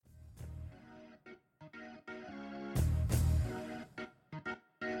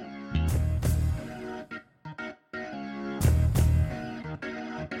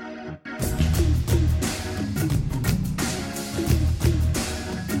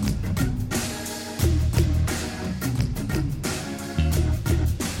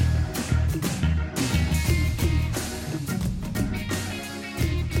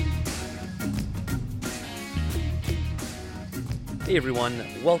Hey everyone,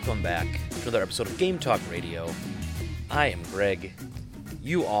 welcome back to another episode of Game Talk Radio. I am Greg.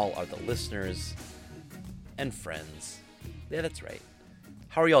 You all are the listeners and friends. Yeah, that's right.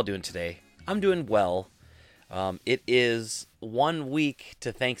 How are y'all doing today? I'm doing well. It is 1 week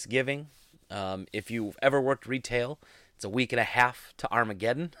to Thanksgiving. If you've ever worked retail, it's a week and a half to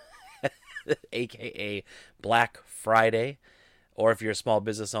Armageddon, aka Black Friday. Or if you're a small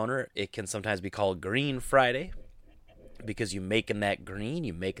business owner, it can sometimes be called Green Friday, because you're making that green,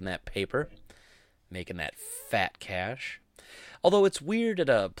 you're making that paper, making that fat cash. Although it's weird at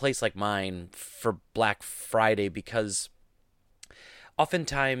a place like mine for Black Friday, because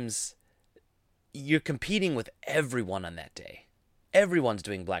oftentimes you're competing with everyone on that day. Everyone's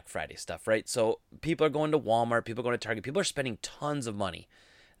doing Black Friday stuff, right? So people are going to Walmart, people are going to Target, people are spending tons of money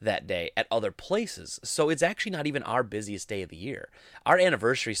that day at other places. So it's actually not even our busiest day of the year. Our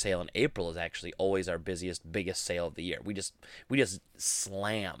anniversary sale in April is actually always our biggest sale of the year. We just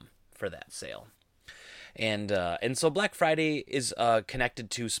slam for that sale. And so Black Friday is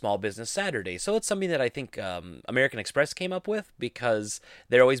connected to Small Business Saturday. So it's something that I think American Express came up with, because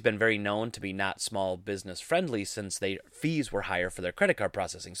they've always been very known to be not small business friendly, since their fees were higher for their credit card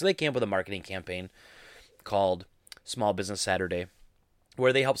processing. So they came up with a marketing campaign called Small Business Saturday,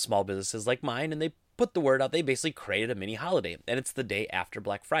 where they help small businesses like mine, and they put the word out. They basically created a mini holiday, and it's the day after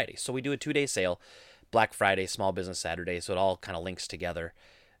Black Friday. So we do a 2-day sale, Black Friday, Small Business Saturday, so it all kind of links together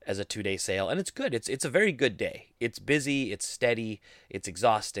as a 2-day sale, and it's good. It's a very good day. It's busy, it's steady, it's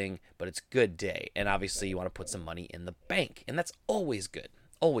exhausting, but it's a good day. And obviously you want to put some money in the bank, and that's always good.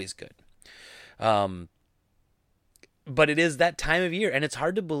 Always good. But it is that time of year, and it's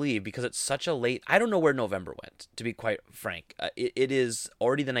hard to believe because it's such a late... I don't know where November went, to be quite frank. It is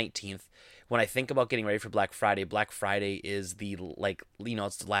already the 19th. When I think about getting ready for Black Friday is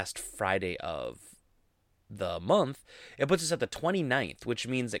it's the last Friday of the month. It puts us at the 29th, which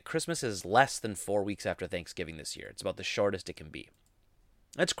means that Christmas is less than 4 weeks after Thanksgiving this year. It's about the shortest it can be.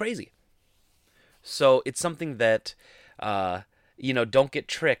 That's crazy. So it's something that... don't get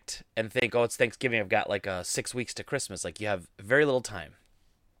tricked and think, oh, it's Thanksgiving, I've got 6 weeks to Christmas. You have very little time.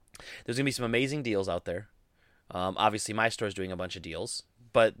 There's going to be some amazing deals out there. Obviously, my store is doing a bunch of deals,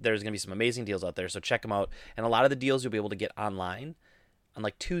 but there's going to be some amazing deals out there, so check them out. And a lot of the deals you'll be able to get online on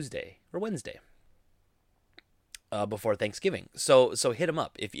Tuesday or Wednesday before Thanksgiving. So hit them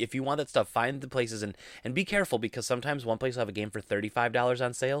up. If you want that stuff, find the places, and be careful, because sometimes one place will have a game for $35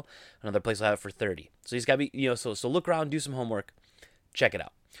 on sale, another place will have it for $30. So you just got to be, so look around, do some homework. Check it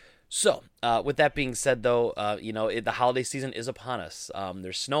out. So, with that being said, though, the holiday season is upon us.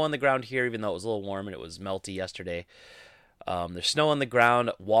 There's snow on the ground here, even though it was a little warm and it was melty yesterday. There's snow on the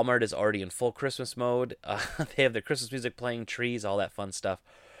ground. Walmart is already in full Christmas mode. They have their Christmas music playing, trees, all that fun stuff,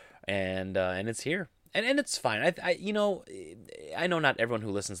 and it's here, and it's fine. I know not everyone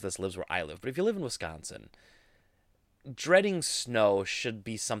who listens to this lives where I live, but if you live in Wisconsin, dreading snow should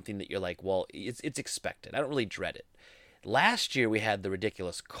be something that you're like, well, it's expected. I don't really dread it. Last year we had the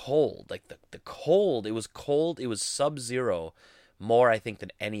ridiculous cold, the cold. It was cold. It was sub-zero, more I think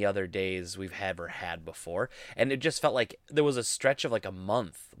than any other days we've ever had before. And it just felt like there was a stretch of a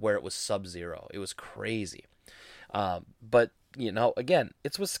month where it was sub-zero. It was crazy. But again,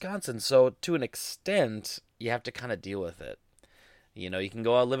 it's Wisconsin, so to an extent you have to kind of deal with it. You can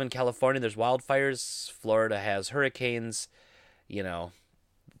go out, live in California. There's wildfires. Florida has hurricanes.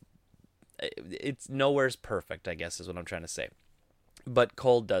 It's nowhere's perfect, I guess, is what I'm trying to say. But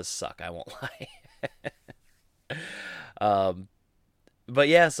cold does suck, I won't lie. But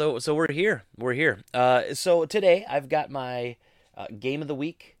yeah, so we're here. So today I've got my game of the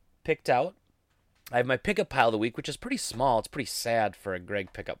week picked out. I have my pickup pile of the week, which is pretty small. It's pretty sad for a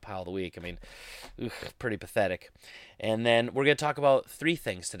Greg pickup pile of the week. I mean, pretty pathetic. And then we're going to talk about 3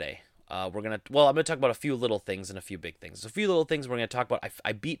 things today. I'm going to talk about a few little things and a few big things. A few little things we're going to talk about.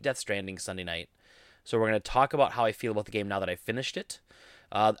 I beat Death Stranding Sunday night, so we're going to talk about how I feel about the game now that I finished it.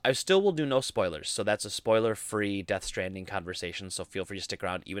 I still will do no spoilers, so that's a spoiler-free Death Stranding conversation, so feel free to stick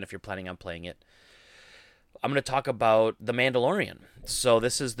around even if you're planning on playing it. I'm going to talk about The Mandalorian. So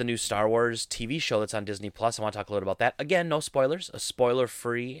this is the new Star Wars TV show that's on Disney+. I want to talk a little about that. Again, no spoilers, a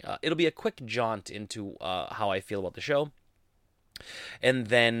spoiler-free. It'll be a quick jaunt into how I feel about the show. And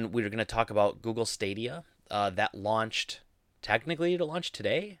then we're going to talk about Google Stadia. That launched, technically it launched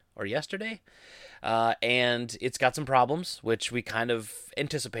today or yesterday. And it's got some problems, which we kind of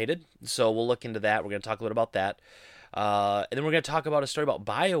anticipated. So we'll look into that. We're going to talk a little about that. And then we're going to talk about a story about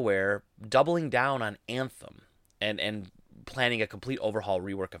BioWare doubling down on Anthem and planning a complete overhaul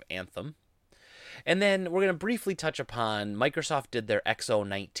rework of Anthem. And then we're going to briefly touch upon Microsoft did their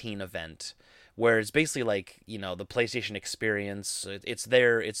XO19 event, where it's basically like, the PlayStation Experience. It's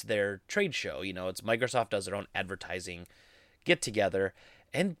their trade show. It's Microsoft does their own advertising get together,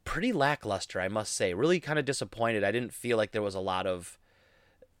 and pretty lackluster, I must say. Really kind of disappointed. I didn't feel like there was a lot of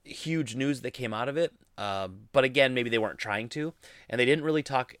huge news that came out of it. But again, maybe they weren't trying to, and they didn't really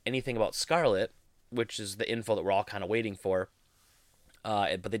talk anything about Scarlet, which is the info that we're all kind of waiting for.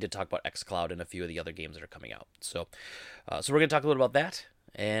 But they did talk about xCloud and a few of the other games that are coming out. So we're going to talk a little about that.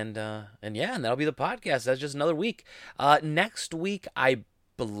 And that'll be the podcast. That's just another week. Next week, I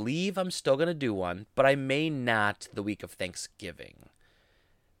believe I'm still going to do one, but I may not the week of Thanksgiving.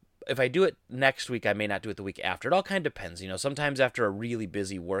 If I do it next week, I may not do it the week after. It all kind of depends. Sometimes after a really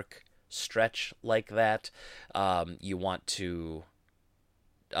busy work stretch like that, you want to,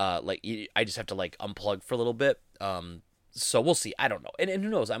 I just have to unplug for a little bit. So we'll see. I don't know. And who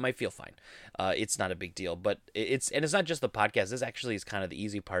knows? I might feel fine. It's not a big deal. But it's not just the podcast. This actually is kind of the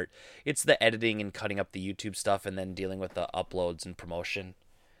easy part. It's the editing and cutting up the YouTube stuff and then dealing with the uploads and promotion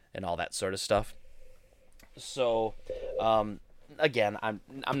and all that sort of stuff. So, again,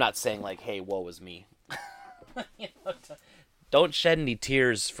 I'm not saying hey, woe is me. Don't shed any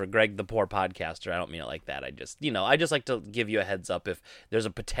tears for Greg the Poor Podcaster. I don't mean it like that. I just like to give you a heads up if there's a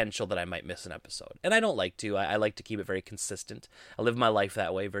potential that I might miss an episode. And I don't like to. I like to keep it very consistent. I live my life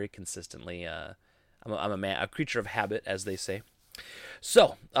that way, very consistently. I'm a creature of habit, as they say.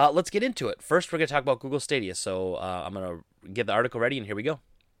 So, let's get into it. First, we're going to talk about Google Stadia. So, I'm going to get the article ready, and here we go.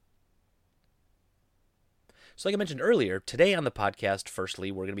 So like I mentioned earlier, today on the podcast,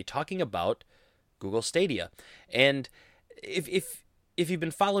 firstly, we're going to be talking about Google Stadia. And if you've been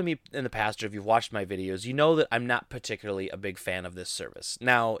following me in the past or if you've watched my videos, you know that I'm not particularly a big fan of this service.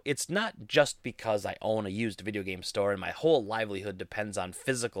 Now, it's not just because I own a used video game store and my whole livelihood depends on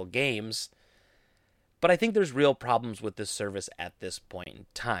physical games, but I think there's real problems with this service at this point in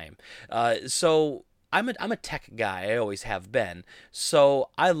time. So I'm a tech guy. I always have been. So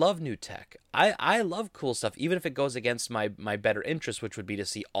I love new tech. I love cool stuff, even if it goes against my better interest, which would be to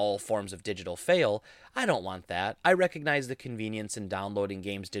see all forms of digital fail. I don't want that. I recognize the convenience in downloading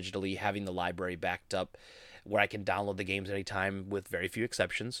games digitally, having the library backed up where I can download the games anytime with very few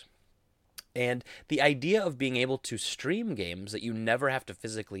exceptions. And the idea of being able to stream games that you never have to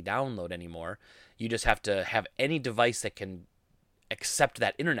physically download anymore, you just have to have any device that can accept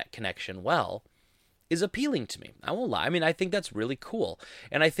that internet connection well, is appealing to me. I won't lie. I mean, I think that's really cool.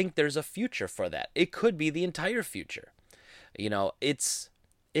 And I think there's a future for that. It could be the entire future.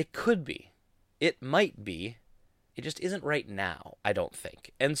 It could be. It might be. It just isn't right now, I don't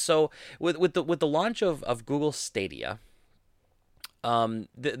think. And so with the launch of Google Stadia,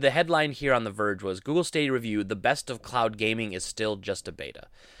 the headline here on The Verge was Google Stadia review, the best of cloud gaming is still just a beta.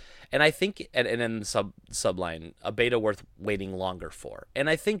 And I think, and then the subline, a beta worth waiting longer for. And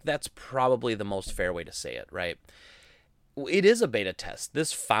I think that's probably the most fair way to say it, right? It is a beta test.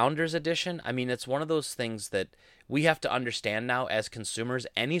 This Founders Edition, I mean, it's one of those things that we have to understand now as consumers.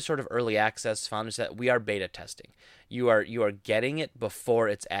 Any sort of early access Founders, that we are beta testing. You are getting it before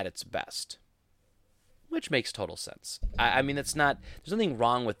it's at its best, which makes total sense. I mean, there's nothing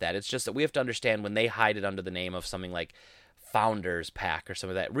wrong with that. It's just that we have to understand when they hide it under the name of something like Founders Pack or some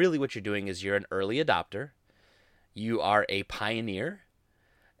of that. Really what you're doing is you're an early adopter, you are a pioneer,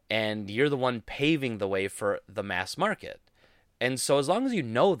 and you're the one paving the way for the mass market. And so as long as you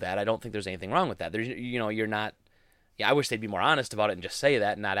know that, I don't think there's anything wrong with that. You're not, I wish they'd be more honest about it and just say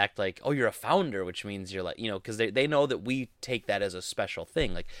that and not act like, oh, you're a founder, which means you're because they know that we take that as a special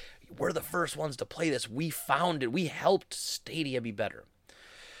thing. Like, we're the first ones to play this. We found it. We helped Stadia be better.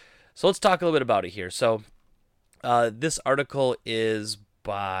 So let's talk a little bit about it here. So this article is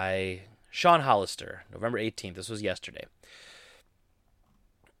by Sean Hollister, November 18th. This was yesterday.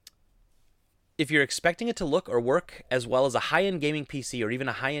 If you're expecting it to look or work as well as a high-end gaming PC or even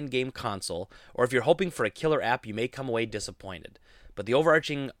a high-end game console, or if you're hoping for a killer app, you may come away disappointed. But the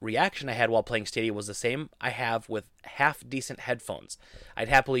overarching reaction I had while playing Stadia was the same I have with half-decent headphones. I'd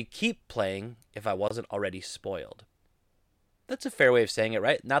happily keep playing if I wasn't already spoiled. That's a fair way of saying it,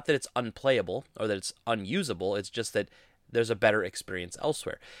 right? Not that it's unplayable or that it's unusable. It's just that there's a better experience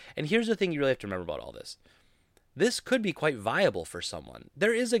elsewhere. And here's the thing you really have to remember about all this. This could be quite viable for someone.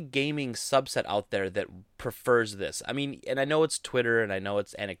 There is a gaming subset out there that prefers this. I mean, and I know it's Twitter and I know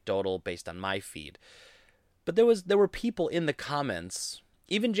it's anecdotal based on my feed, but there were people in the comments,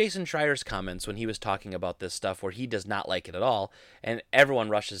 even Jason Schreier's comments when he was talking about this stuff where he does not like it at all, and everyone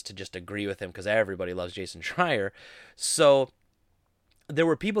rushes to just agree with him because everybody loves Jason Schreier. So there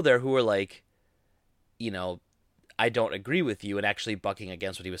were people there who were like, I don't agree with you, and actually bucking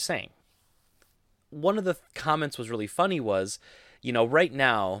against what he was saying. One of the comments was really funny was, right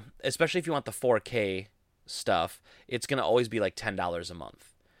now, especially if you want the 4K stuff, it's going to always be like $10 a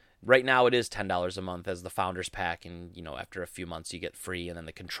month. Right now it is $10 a month as the Founders Pack, and after a few months you get free and then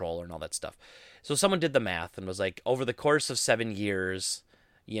the controller and all that stuff. So someone did the math and was like, over the course of 7 years,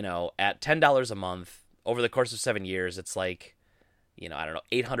 at $10 a month, over the course of 7 years, it's like, I don't know,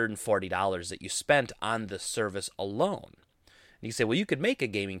 $840 that you spent on the service alone. And you say, well, you could make a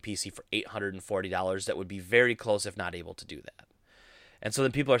gaming PC for $840 that would be very close, if not able to do that. And so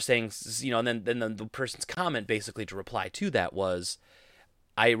then people are saying, and then the person's comment basically to reply to that was,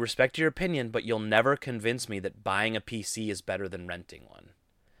 I respect your opinion, but you'll never convince me that buying a PC is better than renting one.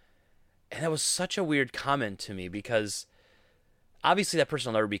 And that was such a weird comment to me, because obviously that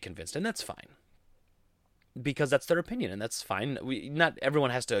person will never be convinced, and that's fine. Because that's their opinion, and that's fine. Not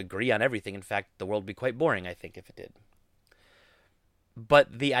everyone has to agree on everything. In fact, the world would be quite boring, I think, if it did.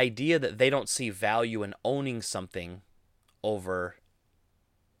 But the idea that they don't see value in owning something over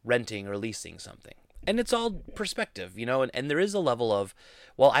renting or leasing something. And it's all perspective, and there is a level of,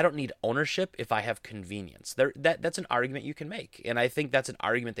 well, I don't need ownership if I have convenience. That's an argument you can make, and I think that's an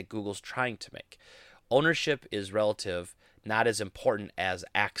argument that Google's trying to make. Ownership is relative, not as important as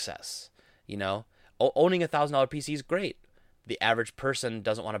access, Owning a $1,000 PC is great. The average person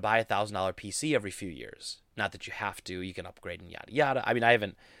doesn't want to buy a $1,000 PC every few years. Not that you have to, you can upgrade and yada yada. I mean,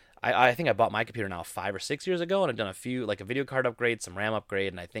 I think I bought my computer now 5 or 6 years ago, and I've done a few, like a video card upgrade, some RAM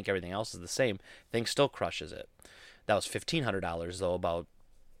upgrade, and I think everything else is the same. Thing still crushes it. That was $1,500 though, about,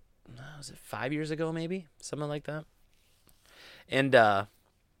 was it 5 years ago maybe? Something like that. And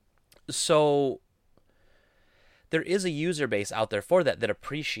so there is a user base out there for that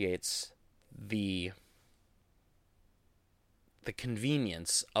appreciates the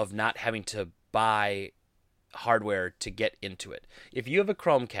convenience of not having to buy hardware to get into it. If you have a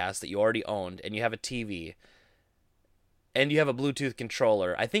Chromecast that you already owned and you have a TV and you have a Bluetooth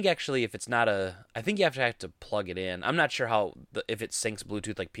controller, I think actually if it's not I think you have to plug it in. I'm not sure if it syncs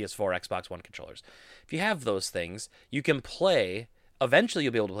Bluetooth like PS4, Xbox One controllers. If you have those things, you can play. Eventually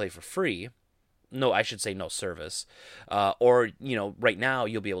you'll be able to play for free. No, I should say no service. Or, right now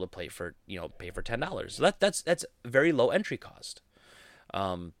you'll be able to play for, pay for $10. So that's very low entry cost.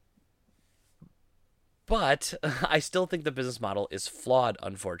 But I still think the business model is flawed,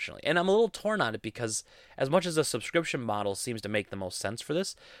 unfortunately. And I'm a little torn on it because as much as the subscription model seems to make the most sense for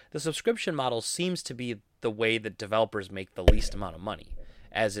this, the subscription model seems to be the way that developers make the least amount of money,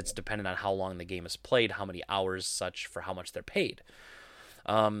 as it's dependent on how long the game is played, how many hours, such, for how much they're paid.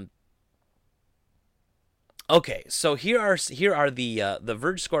 Okay, so here are the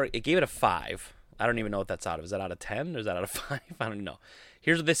Verge score. It gave it a 5. I don't even know what that's out of. Is that out of 10 or is that out of 5? I don't know.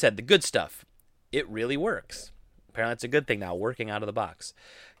 Here's what they said. The good stuff. It really works. Apparently it's a good thing now, working out of the box.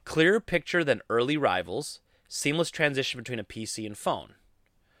 Clearer picture than early rivals. Seamless transition between a PC and phone.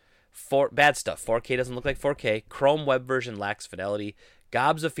 Bad stuff. 4K doesn't look like 4K. Chrome web version lacks fidelity.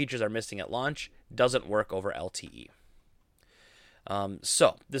 Gobs of features are missing at launch. Doesn't work over LTE.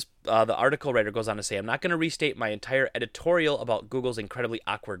 So the article writer goes on to say, I'm not going to restate my entire editorial about Google's incredibly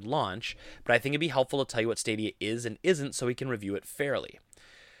awkward launch, but I think it'd be helpful to tell you what Stadia is and isn't so we can review it fairly.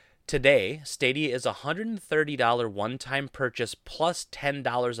 Today, Stadia is a $130 one-time purchase plus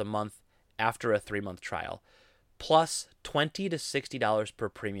 $10 a month after a 3-month trial, plus $20 to $60 per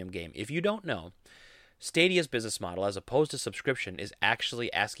premium game. If you don't know, Stadia's business model, as opposed to subscription, is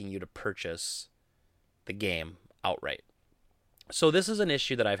actually asking you to purchase the game outright. So this is an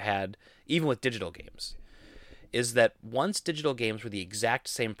issue that I've had even with digital games, is that once digital games were the exact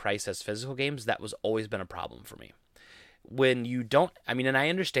same price as physical games, that was always been a problem for me. When you don't, and I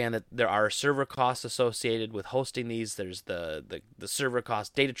understand that there are server costs associated with hosting these. There's the server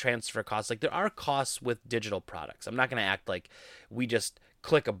costs, data transfer costs. Like, there are costs with digital products. I'm not going to act like we just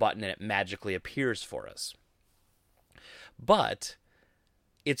click a button and it magically appears for us. But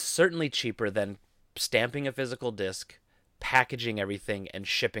it's certainly cheaper than stamping a physical disc, packaging everything, and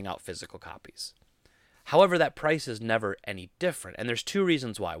shipping out physical copies. However, that price is never any different. And there's 2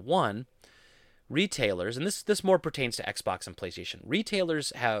 reasons why. One, retailers, and this more pertains to Xbox and PlayStation,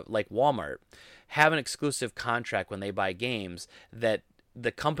 retailers have, like Walmart, have an exclusive contract when they buy games that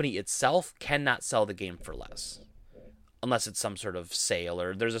the company itself cannot sell the game for less. Unless it's some sort of sale,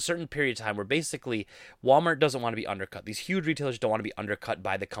 or there's a certain period of time where basically Walmart doesn't want to be undercut. These huge retailers don't want to be undercut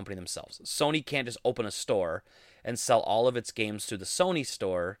by the company themselves. Sony can't just open a store and sell all of its games through the Sony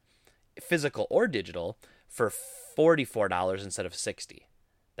store, physical or digital, for $44 instead of $60.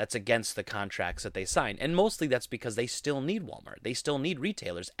 That's against the contracts that they sign. And mostly that's because they still need Walmart. They still need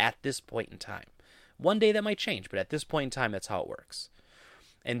retailers at this point in time. One day that might change, but at this point in time, that's how it works.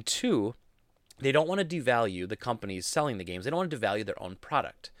 And 2, They don't want to devalue the companies selling the games. They don't want to devalue their own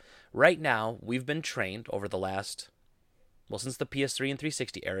product. Right now, we've been trained over the last, well, since the PS3 and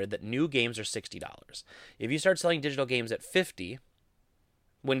 360 era, that new games are $60. If you start selling digital games at $50,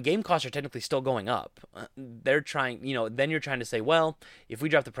 when game costs are technically still going up, they're trying, then you're trying to say, well, if we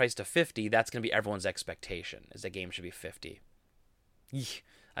drop the price to $50, that's going to be everyone's expectation, is that game should be $50.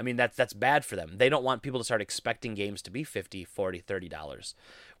 I mean, that's bad for them. They don't want people to start expecting games to be $50, $40, $30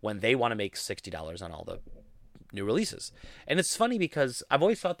 when they want to make $60 on all the new releases. And it's funny because I've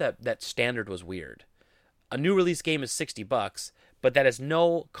always thought that standard was weird. A new release game is $60, but that has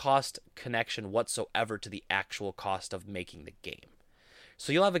no cost connection whatsoever to the actual cost of making the game.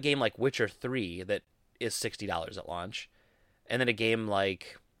 So you'll have a game like Witcher 3 that is $60 at launch, and then a game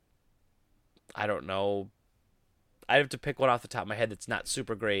like, I don't know, I have to pick one off the top of my head that's not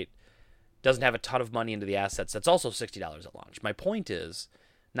super great, doesn't have a ton of money into the assets, that's also $60 at launch. My point is,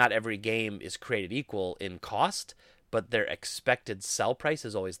 not every game is created equal in cost, but their expected sell price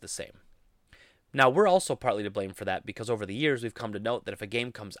is always the same. Now, we're also partly to blame for that because over the years we've come to note that if a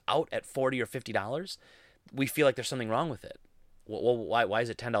game comes out at $40 or $50, we feel like there's something wrong with it. Well, why is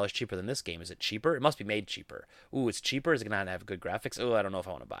it $10 cheaper than this game? Is it cheaper? It must be made cheaper. Ooh, it's cheaper? Is it going to have good graphics? Oh, I don't know if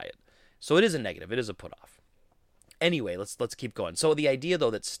I want to buy it. So it is a negative. It is a put-off. Anyway, let's keep going. So the idea,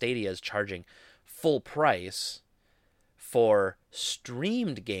 though, that Stadia is charging full price for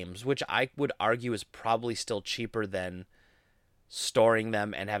streamed games, which I would argue is probably still cheaper than storing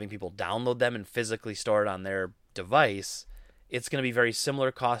them and having people download them and physically store it on their device, it's going to be very similar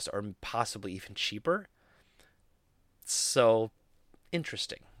cost or possibly even cheaper. So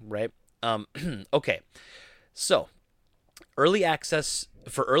interesting, right? Okay, so early access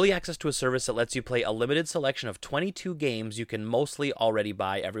to a service that lets you play a limited selection of 22 games you can mostly already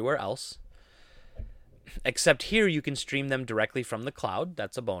buy everywhere else, except here you can stream them directly from the cloud.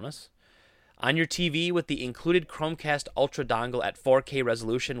 That's a bonus. On your TV with the included Chromecast Ultra dongle at 4K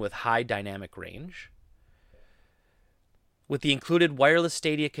resolution with high dynamic range. With the included wireless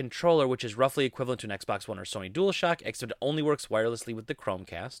Stadia controller, which is roughly equivalent to an Xbox One or Sony DualShock, except it only works wirelessly with the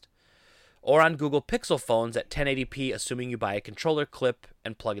Chromecast. Or on Google Pixel phones at 1080p, assuming you buy a controller clip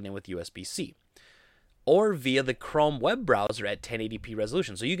and plug it in with USB-C. Or via the Chrome web browser at 1080p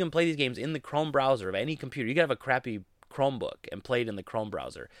resolution. So you can play these games in the Chrome browser of any computer. You can have a crappy Chromebook and play it in the Chrome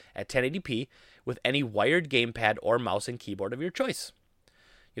browser at 1080p with any wired gamepad or mouse and keyboard of your choice.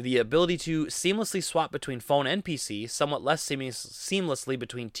 You have the ability to seamlessly swap between phone and PC, somewhat less seamlessly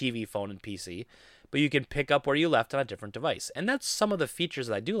between TV, phone, and PC, but you can pick up where you left on a different device. And that's some of the features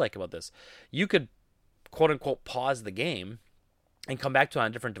that I do like about this. You could, quote-unquote, pause the game and come back to it on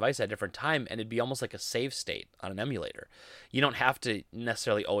a different device at a different time, and it'd be almost like a save state on an emulator. You don't have to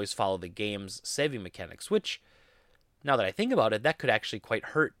necessarily always follow the game's saving mechanics, which, now that I think about it, that could actually quite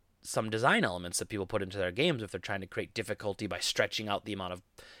hurt some design elements that people put into their games if they're trying to create difficulty by stretching out the amount of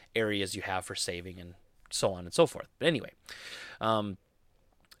areas you have for saving and so on and so forth. But anyway,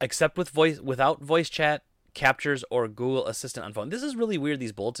 except without voice chat, captures, or Google Assistant on phone. This is really weird,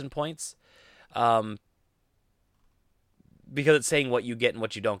 these bulletin points, because it's saying what you get and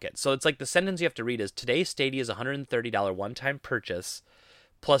what you don't get. So it's like the sentence you have to read is, today's Stadia is a $130 one-time purchase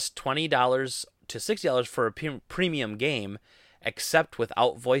plus $20 to $60 for a premium game, except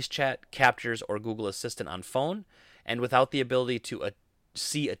without voice chat, captures, or Google Assistant on phone, and without the ability to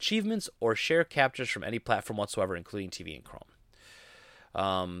see achievements or share captures from any platform whatsoever, including TV and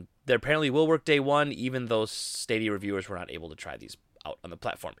Chrome. They apparently will work day one, even though Stadia reviewers were not able to try these out on the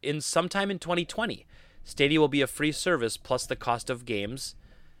platform. Sometime in 2020, Stadia will be a free service plus the cost of games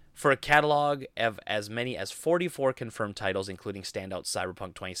for a catalog of as many as 44 confirmed titles, including standout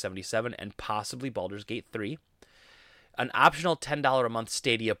Cyberpunk 2077 and possibly Baldur's Gate 3. An optional $10 a month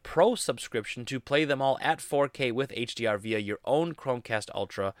Stadia Pro subscription to play them all at 4K with HDR via your own Chromecast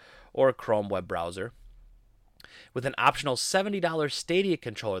Ultra or Chrome web browser. With an optional $70 Stadia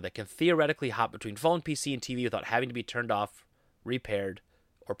controller that can theoretically hop between phone, PC, and TV without having to be turned off, repaired,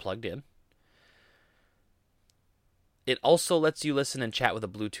 or plugged in. It also lets you listen and chat with a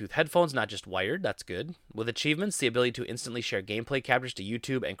Bluetooth headphones, not just wired. That's good. With achievements, the ability to instantly share gameplay captures to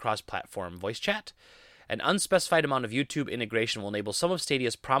YouTube and cross-platform voice chat. An unspecified amount of YouTube integration will enable some of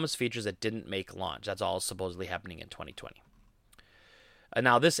Stadia's promised features that didn't make launch. That's all supposedly happening in 2020.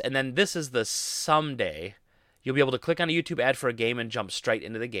 This is the someday. You'll be able to click on a YouTube ad for a game and jump straight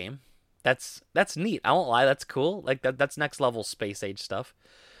into the game. That's neat. I won't lie, that's cool. Like that's next level space age stuff.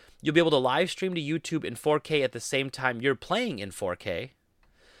 You'll be able to live stream to YouTube in 4K at the same time you're playing in 4K.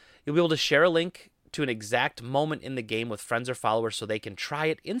 You'll be able to share a link to an exact moment in the game with friends or followers so they can try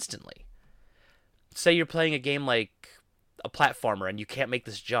it instantly. Say you're playing a game like a platformer and you can't make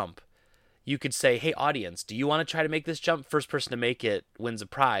this jump. you could say, hey, audience, do you want to try to make this jump? First person to make it wins a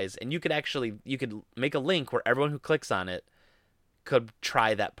prize. And you could make a link where everyone who clicks on it could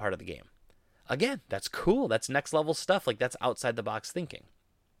try that part of the game. Again, that's cool. That's next level stuff. Like, that's outside the box thinking.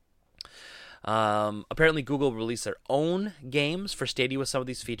 Apparently, Google will release their own games for Stadia with some of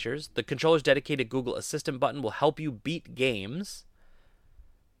these features. The controller's dedicated Google Assistant button will help you beat games.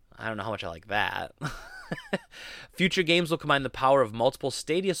 I don't know how much I like that. Future games will combine the power of multiple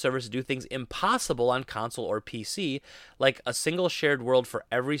Stadia servers to do things impossible on console or PC, like a single shared world for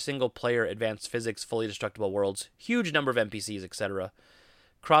every single player, advanced physics, fully destructible worlds, huge number of NPCs, etc.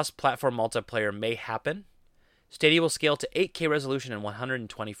 Cross-platform multiplayer may happen. Stadia will scale to 8K resolution and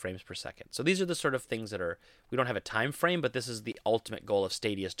 120 frames per second. So these are the sort of things that we don't have a time frame, but this is the ultimate goal of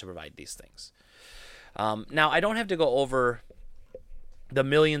Stadia, is to provide these things. Now, I don't have to go over the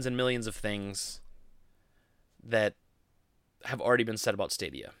millions and millions of things that have already been said about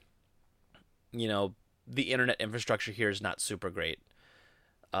Stadia. You know, the internet infrastructure here is not super great.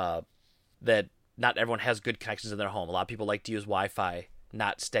 That not everyone has good connections in their home. A lot of people like to use Wi-Fi,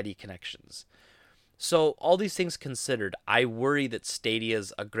 not steady connections. So all these things considered, I worry that Stadia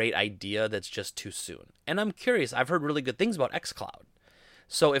is a great idea that's just too soon. And I'm curious, I've heard really good things about xCloud.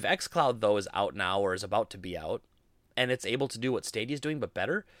 So if xCloud, though, is out now or is about to be out, and it's able to do what Stadia is doing but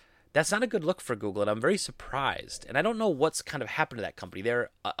better, that's not a good look for Google, and I'm very surprised. And I don't know what's kind of happened to that company. They're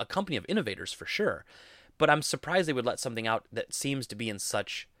a company of innovators for sure, but I'm surprised they would let something out that seems to be in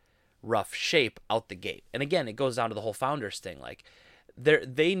such rough shape out the gate. And again, it goes down to the whole Founders thing. Like,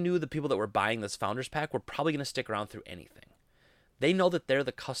 they knew the people that were buying this Founders Pack were probably going to stick around through anything. They know that they're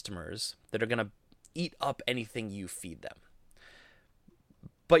the customers that are going to eat up anything you feed them.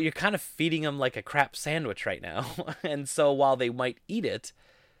 But you're kind of feeding them like a crap sandwich right now. And so while they might eat it,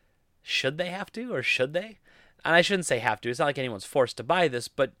 should they have to, or should they? And I shouldn't say have to. It's not like anyone's forced to buy this,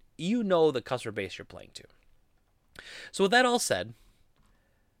 but you know the customer base you're playing to. So with that all said,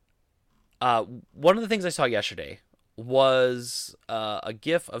 one of the things I saw yesterday was a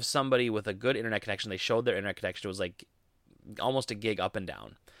GIF of somebody with a good internet connection. They showed their internet connection. It was like almost a gig up and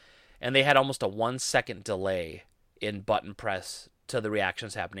down. And they had almost a 1 second delay in button press to the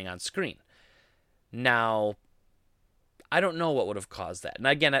reactions happening on screen. Now, I don't know what would have caused that. And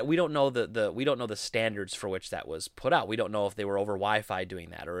again, we don't know the standards for which that was put out. We don't know if they were over Wi-Fi doing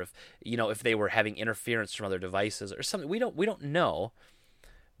that, or if they were having interference from other devices or something. We don't know.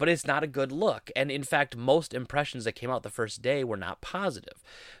 But it's not a good look. And in fact, most impressions that came out the first day were not positive.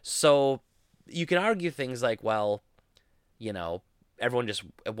 So you can argue things like, well, everyone just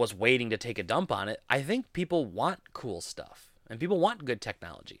was waiting to take a dump on it. I think people want cool stuff and people want good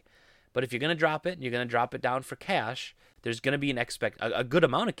technology. But if you're going to drop it and you're going to drop it down for cash, there's going to be a good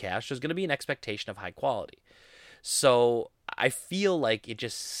amount of cash. There's going to be an expectation of high quality. So I feel like it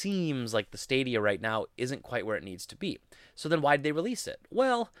just seems like the Stadia right now isn't quite where it needs to be. So then why did they release it?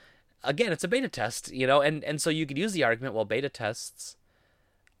 Well, again, it's a beta test, and so you could use the argument, well, beta tests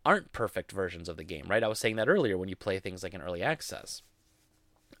aren't perfect versions of the game, right? I was saying that earlier when you play things like in early access.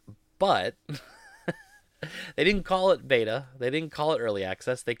 But they didn't call it beta. They didn't call it early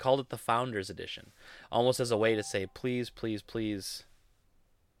access. They called it the Founders Edition, almost as a way to say, please, please, please.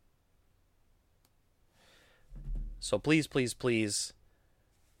 So please, please, please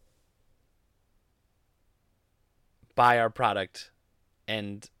buy our product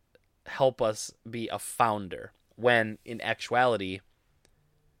and help us be a founder, when in actuality,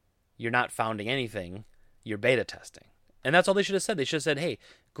 you're not founding anything, you're beta testing. And that's all they should have said. They should have said, hey,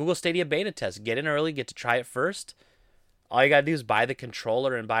 Google Stadia beta test, get in early, get to try it first. All you got to do is buy the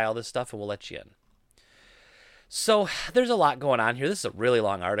controller and buy all this stuff, and we'll let you in. So there's a lot going on here. This is a really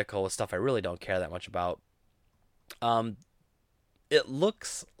long article with stuff I really don't care that much about. It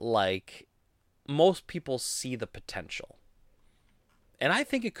looks like most people see the potential. And I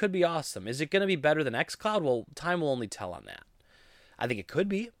think it could be awesome. Is it going to be better than xCloud? Well, time will only tell on that. I think it could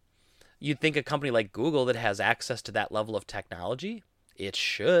be. You'd think a company like Google that has access to that level of technology, it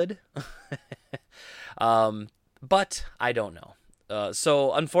should. But I don't know.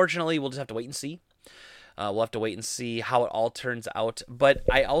 So unfortunately, we'll just have to wait and see. We'll have to wait and see how it all turns out. But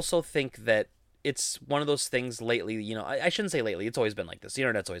I also think that it's one of those things lately, I shouldn't say lately. It's always been like this. The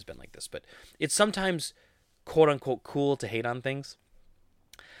internet's always been like this. But it's sometimes, quote unquote, cool to hate on things.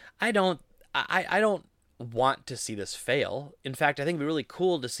 I don't want to see this fail. In fact, I think it'd be really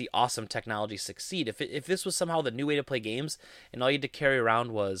cool to see awesome technology succeed. If this was somehow the new way to play games, and all you had to carry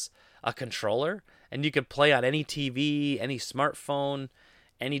around was a controller, and you could play on any TV, any smartphone,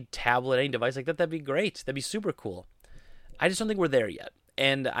 any tablet, any device like that, that'd be great. That'd be super cool. I just don't think we're there yet.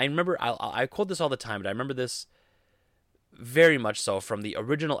 And I remember, I quote this all the time, but I remember this very much so from the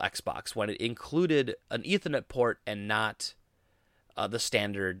original Xbox when it included an Ethernet port and not the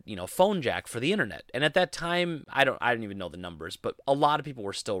standard, phone jack for the internet. And at that time, I don't even know the numbers, but a lot of people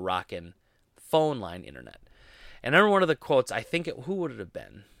were still rocking phone line internet. And I remember one of the quotes, I think who would it have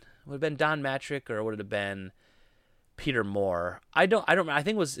been? Would it have been Don Matrick or would it have been Peter Moore? I don't I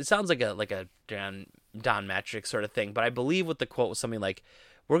think it sounds like a Don Matrick sort of thing, but I believe what the quote was something like,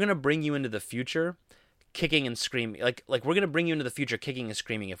 we're going to bring you into the future kicking and screaming, like we're going to bring you into the future kicking and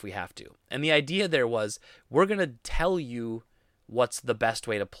screaming if we have to. And the idea there was, we're going to tell you what's the best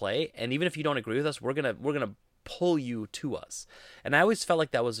way to play, and even if you don't agree with us, we're going to pull you to us. And I always felt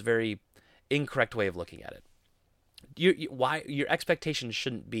like that was a very incorrect way of looking at it. Your expectations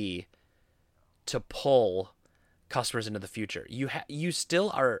shouldn't be to pull customers into the future. You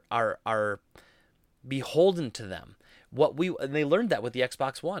still are beholden to them. And they learned that with the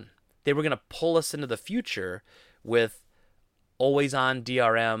Xbox One. They were going to pull us into the future with always on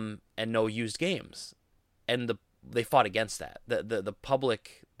DRM and no used games, and they fought against that. The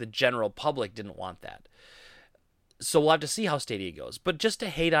public, the general public, didn't want that. So we'll have to see how Stadia goes. But just to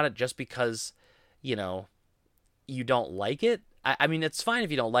hate on it just because, you don't like it, I mean, it's fine if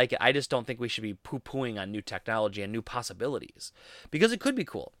you don't like it. I just don't think we should be poo-pooing on new technology and new possibilities, because it could be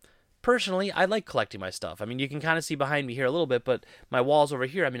cool. Personally, I like collecting my stuff. I mean, you can kind of see behind me here a little bit, but my walls over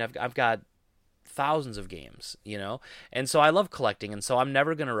here, I mean, I've got thousands of games, and so I love collecting, and so I'm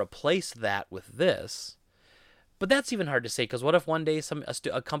never going to replace that with this. But that's even hard to say, because what if one day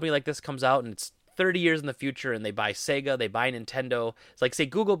a company like this comes out and it's 30 years in the future and they buy Sega, they buy Nintendo. It's like, say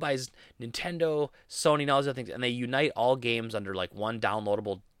Google buys Nintendo, Sony, and all those other things, and they unite all games under like one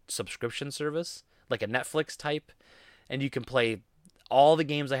downloadable subscription service, like a Netflix type, and you can play all the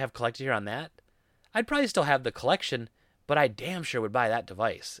games I have collected here on that. I'd probably still have the collection, but I damn sure would buy that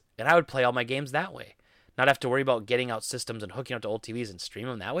device, and I would play all my games that way. Not have to worry about getting out systems and hooking up to old TVs and stream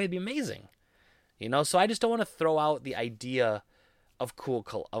them that way. It'd be amazing. So I just don't want to throw out the idea of cool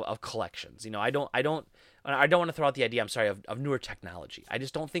of collections. I don't want to throw out the idea, of newer technology. I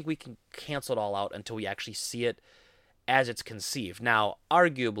just don't think we can cancel it all out until we actually see it as it's conceived. Now,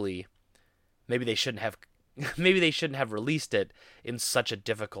 arguably, maybe they shouldn't have released it in such a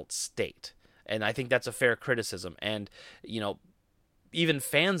difficult state. And I think that's a fair criticism. And, even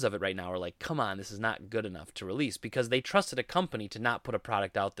fans of it right now are like, come on, this is not good enough to release, because they trusted a company to not put a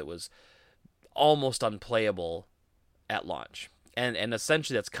product out that was almost unplayable at launch. And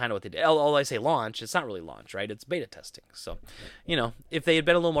essentially that's kind of what they did. Although I say launch, it's not really launch, right? It's beta testing. So, if they had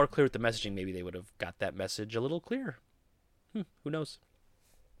been a little more clear with the messaging, maybe they would have got that message a little clearer. Who knows?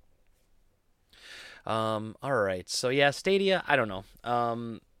 All right. So yeah, Stadia, I don't know.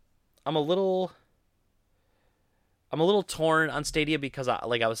 I'm a little torn on Stadia because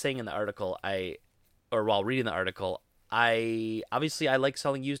like I was saying in the article, while reading the article, I like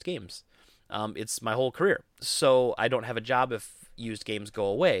selling used games. It's my whole career. So I don't have a job if used games go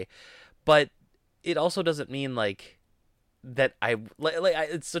away. But it also doesn't mean like that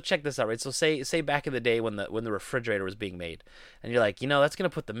so check this out, right? So say back in the day when the refrigerator was being made, and you're like, that's going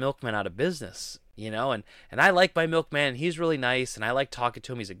to put the milkman out of business, and I like my milkman, he's really nice, and I like talking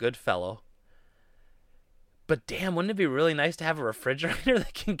to him, he's a good fellow. But damn, wouldn't it be really nice to have a refrigerator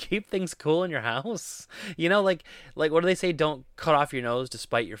that can keep things cool in your house? Like what do they say? Don't cut off your nose to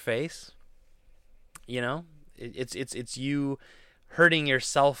spite your face. It's you hurting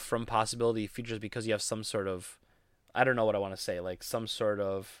yourself from possibility features because you have some sort of, I don't know what I want to say, like some sort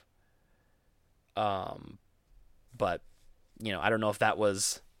of, but I don't know if that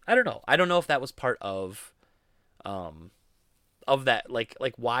was, I don't know if that was part of that,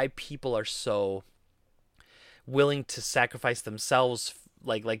 like why people are so willing to sacrifice themselves,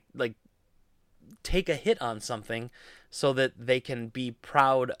 like take a hit on something so that they can be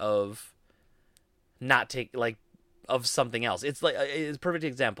proud of not take of something else. It's a perfect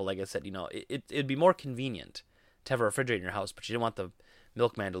example. Like I said, it'd be more convenient to have a refrigerator in your house, but you didn't want the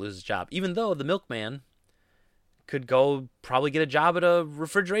milkman to lose his job, even though the milkman could go probably get a job at a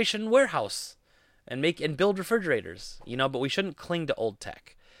refrigeration warehouse and build refrigerators, but we shouldn't cling to old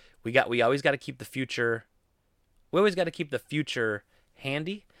tech. We always got to keep the future. We always got to keep the future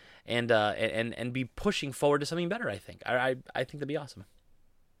handy and be pushing forward to something better. I think that'd be awesome.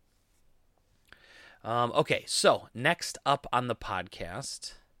 Okay, so next up on the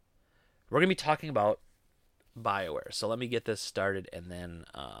podcast, we're going to be talking about BioWare. So let me get this started, and then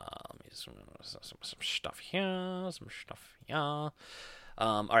let me just, some stuff here. All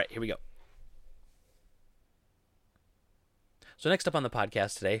right, here we go. So next up on the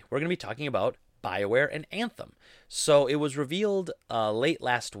podcast today, we're going to be talking about BioWare and Anthem. So it was revealed late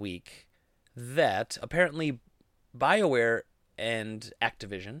last week that apparently BioWare and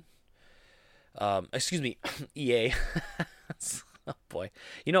Activision, excuse me, EA. Oh boy.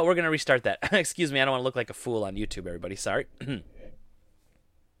 You know what? We're going to restart that. Excuse me, I don't want to look like a fool on YouTube, everybody. Sorry.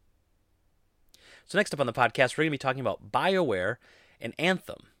 So next up on the podcast, we're going to be talking about BioWare and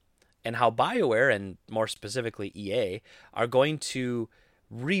Anthem, and how BioWare, and more specifically EA, are going to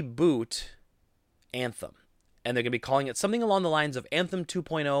reboot Anthem. And they're going to be calling it something along the lines of Anthem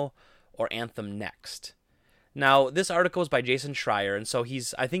 2.0 or Anthem Next. Now, this article is by Jason Schreier, and so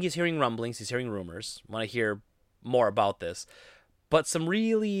I think he's hearing rumblings, he's hearing rumors. I want to hear more about this. But some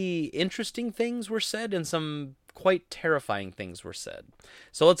really interesting things were said, and some quite terrifying things were said.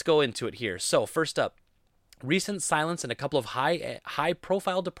 So let's go into it here. So first up, recent silence and a couple of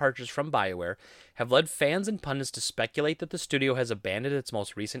high-profile departures from BioWare have led fans and pundits to speculate that the studio has abandoned its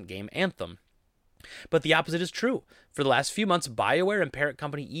most recent game, Anthem. But the opposite is true. For the last few months, BioWare and parent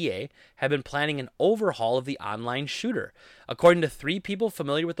company EA have been planning an overhaul of the online shooter. According to 3 people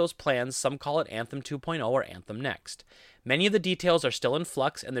familiar with those plans, some call it Anthem 2.0 or Anthem Next. Many of the details are still in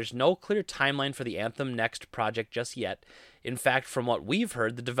flux, and there's no clear timeline for the Anthem Next project just yet. In fact, from what we've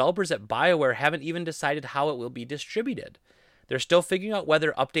heard, the developers at BioWare haven't even decided how it will be distributed. They're still figuring out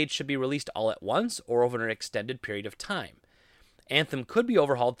whether updates should be released all at once or over an extended period of time. Anthem could be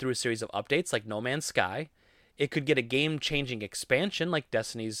overhauled through a series of updates like No Man's Sky. It could get a game-changing expansion like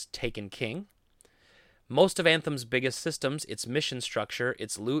Destiny's Taken King. Most of Anthem's biggest systems, its mission structure,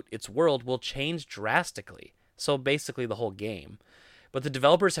 its loot, its world, will change drastically. So basically the whole game. But the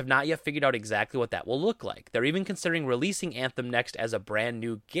developers have not yet figured out exactly what that will look like. They're even considering releasing Anthem Next as a brand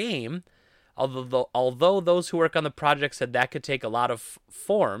new game, although those who work on the project said that could take a lot of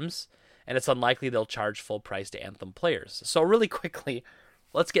forms, and it's unlikely they'll charge full price to Anthem players. So really quickly,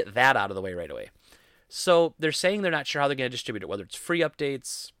 let's get that out of the way right away. So they're saying they're not sure how they're going to distribute it, whether it's free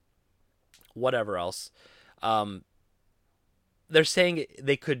updates, whatever else. They're saying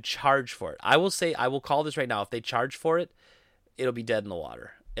they could charge for it. I will call this right now. If they charge for it, it'll be dead in the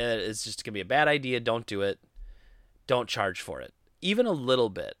water. It's just going to be a bad idea. Don't do it. Don't charge for it. Even a little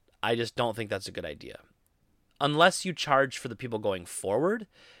bit. I just don't think that's a good idea. Unless you charge for the people going forward,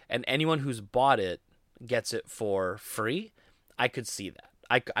 and anyone who's bought it gets it for free, I could see that.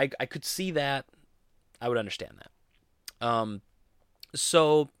 I could see that. I would understand that.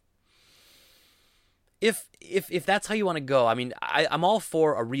 So if that's how you want to go, I mean, I'm all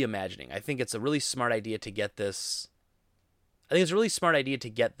for a reimagining. I think it's a really smart idea to get this. I think it's a really smart idea to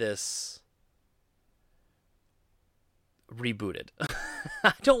get this rebooted.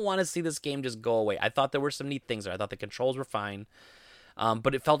 I don't want to see this game just go away. I thought there were some neat things there. I thought the controls were fine,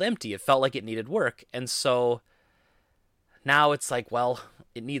 but it felt empty. It felt like it needed work, and so now it's like, well,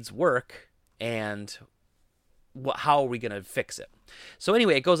 it needs work, and how are we going to fix it? So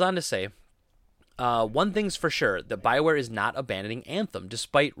anyway, it goes on to say, one thing's for sure, that BioWare is not abandoning Anthem,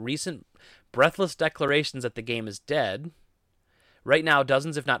 despite recent breathless declarations that the game is dead. Right now,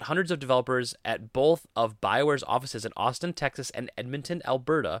 dozens, if not hundreds of developers at both of BioWare's offices in Austin, Texas, and Edmonton,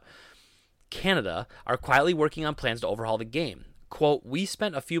 Alberta, Canada, are quietly working on plans to overhaul the game. Quote, "We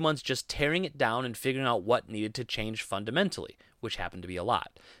spent a few months just tearing it down and figuring out what needed to change fundamentally," which happened to be a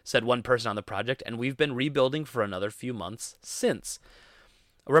lot, said one person on the project, and we've been rebuilding for another few months since.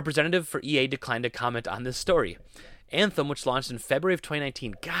 A representative for EA declined to comment on this story. Anthem, which launched in February of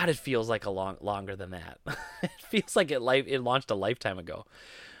 2019, God, it feels like longer than that. It feels like it launched a lifetime ago.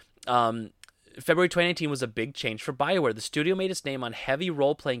 February 2019 was a big change for BioWare. The studio made its name on heavy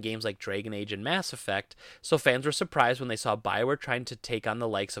role-playing games like Dragon Age and Mass Effect, so fans were surprised when they saw BioWare trying to take on the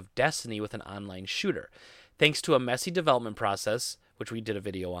likes of Destiny with an online shooter. Thanks to a messy development process, which we did a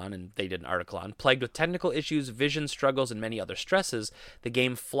video on and they did an article on, plagued with technical issues, vision struggles, and many other stresses, the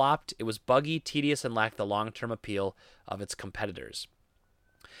game flopped. It was buggy, tedious, and lacked the long-term appeal of its competitors.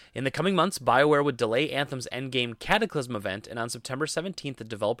 In the coming months, BioWare would delay Anthem's endgame Cataclysm event, and on September 17th, the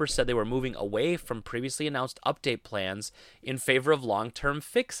developers said they were moving away from previously announced update plans in favor of long-term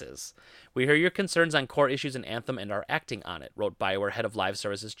fixes. "We hear your concerns on core issues in Anthem and are acting on it," wrote BioWare head of live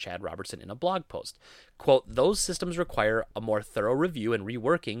services Chad Robertson in a blog post. Quote, "Those systems require a more thorough review and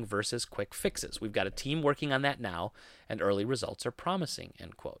reworking versus quick fixes. We've got a team working on that now, and early results are promising,"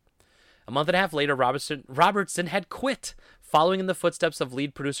 end quote. A month and a half later, Robertson had quit, following in the footsteps of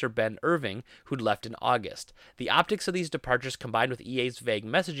lead producer Ben Irving, who'd left in August. The optics of these departures combined with EA's vague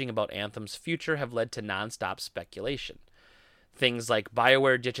messaging about Anthem's future have led to nonstop speculation. Things like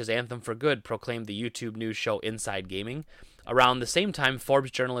BioWare ditches Anthem for good, proclaimed the YouTube news show Inside Gaming. Around the same time,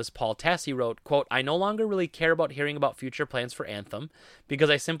 Forbes journalist Paul Tassi wrote, quote, "I no longer really care about hearing about future plans for Anthem because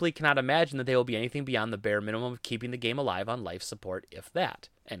I simply cannot imagine that they will be anything beyond the bare minimum of keeping the game alive on life support, if that,"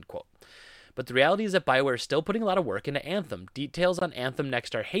 end quote. But the reality is that BioWare is still putting a lot of work into Anthem. Details on Anthem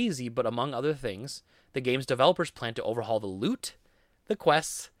Next are hazy, but among other things, the game's developers plan to overhaul the loot, the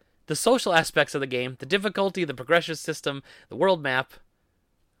quests, the social aspects of the game, the difficulty, the progression system, the world map,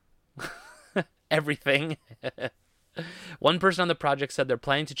 everything. One person on the project said they're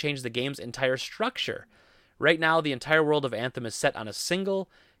planning to change the game's entire structure. Right now, the entire world of Anthem is set on a single,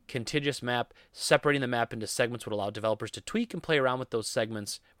 contiguous map. Separating the map into segments would allow developers to tweak and play around with those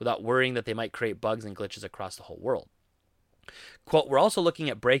segments without worrying that they might create bugs and glitches across the whole world. Quote, we're also looking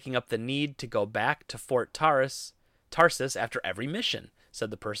at breaking up the need to go back to Fort Tarsus after every mission,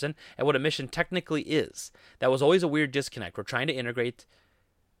 said the person, and what a mission technically is. That was always a weird disconnect. We're trying to integrate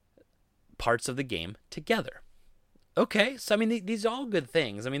parts of the game together. Okay, so I mean, these are all good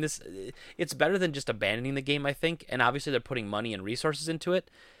things. I mean, it's better than just abandoning the game, I think, and obviously they're putting money and resources into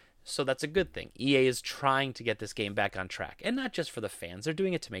it, so that's a good thing. EA is trying to get this game back on track, and not just for the fans. They're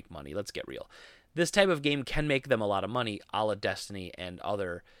doing it to make money, let's get real. This type of game can make them a lot of money, a la Destiny and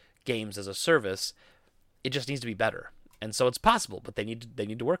other games as a service. It just needs to be better, and so it's possible, but they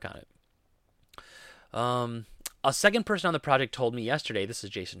need to work on it. A second person on the project told me yesterday, this is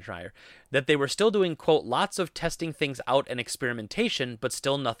Jason Schreier, that they were still doing, quote, lots of testing things out and experimentation, but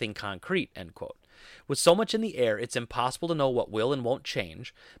still nothing concrete, end quote. With so much in the air, it's impossible to know what will and won't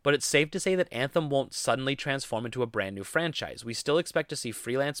change, but it's safe to say that Anthem won't suddenly transform into a brand new franchise. We still expect to see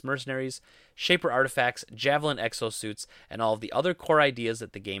freelance mercenaries, Shaper artifacts, Javelin exosuits, and all of the other core ideas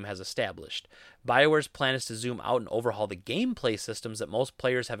that the game has established. BioWare's plan is to zoom out and overhaul the gameplay systems that most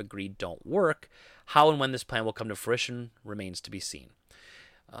players have agreed don't work. How and when this plan will come to fruition remains to be seen.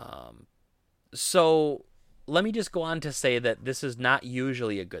 So let me just go on to say that this is not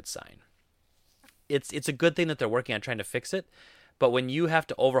usually a good sign. It's a good thing that they're working on trying to fix it, but when you have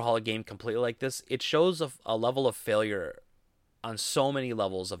to overhaul a game completely like this, it shows a level of failure on so many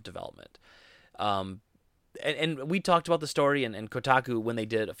levels of development. And we talked about the story and Kotaku when they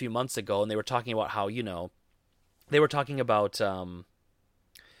did a few months ago, and they were talking about how, they were talking about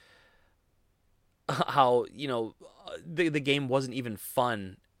how, the game wasn't even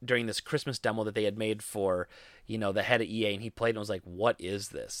fun during this Christmas demo that they had made for, the head of EA, and he played and was like, what is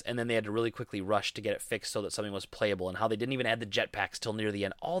this? And then they had to really quickly rush to get it fixed so that something was playable, and how they didn't even add the jetpacks till near the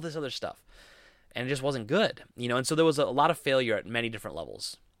end, all this other stuff. And it just wasn't good, and so there was a lot of failure at many different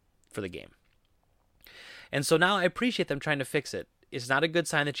levels for the game. And so now I appreciate them trying to fix it. It's not a good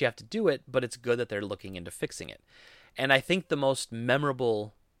sign that you have to do it, but it's good that they're looking into fixing it. And I think the most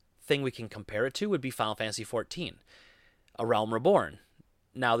memorable thing we can compare it to would be Final Fantasy XIV, A Realm Reborn.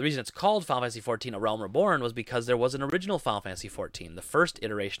 Now, the reason it's called Final Fantasy XIV, A Realm Reborn, was because there was an original Final Fantasy XIV. The first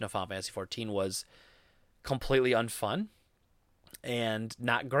iteration of Final Fantasy XIV was completely unfun and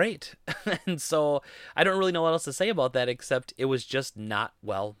not great. And so I don't really know what else to say about that, except it was just not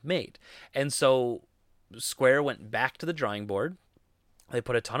well made. And so Square went back to the drawing board. They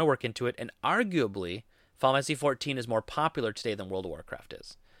put a ton of work into it, and arguably Final Fantasy XIV is more popular today than World of Warcraft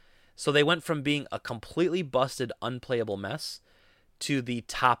is. So they went from being a completely busted, unplayable mess to the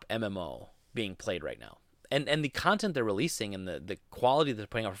top MMO being played right now. And the content they're releasing and the quality that they're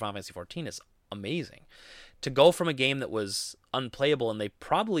putting out for Final Fantasy XIV is amazing. To go from a game that was unplayable, and they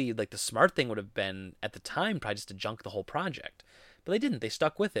probably, the smart thing would have been, at the time, probably just to junk the whole project. But they didn't. They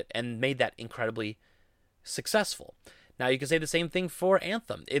stuck with it and made that incredibly successful. Now, you can say the same thing for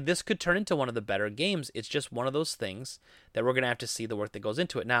Anthem. This could turn into one of the better games. It's just one of those things that we're going to have to see the work that goes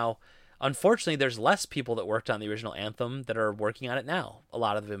into it. Now, unfortunately, there's less people that worked on the original Anthem that are working on it now. A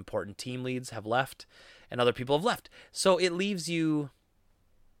lot of the important team leads have left, and other people have left. So it leaves you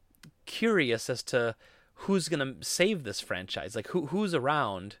curious as to who's going to save this franchise. Who's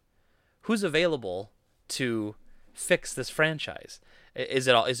around, who's available to fix this franchise. Is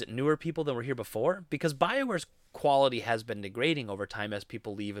it newer people than were here before? Because BioWare's quality has been degrading over time as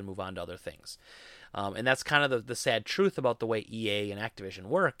people leave and move on to other things. And that's kind of the sad truth about the way EA and Activision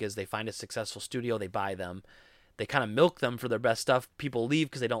work, is they find a successful studio, they buy them, they kind of milk them for their best stuff. People leave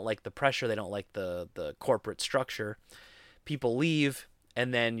because they don't like the pressure, they don't like the corporate structure. People leave,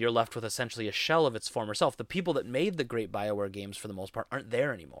 and then you're left with essentially a shell of its former self. The people that made the great BioWare games, for the most part, aren't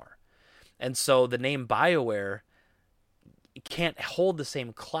there anymore. And so the name BioWare can't hold the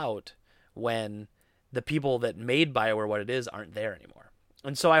same clout when the people that made BioWare what it is aren't there anymore.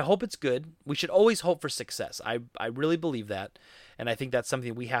 And so I hope it's good. We should always hope for success. I really believe that. And I think that's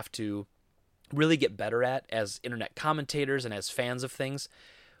something we have to really get better at as internet commentators and as fans of things.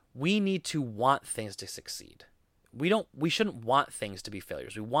 We need to want things to succeed. We shouldn't want things to be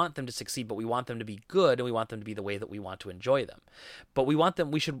failures. We want them to succeed, but we want them to be good, and we want them to be the way that we want to enjoy them. But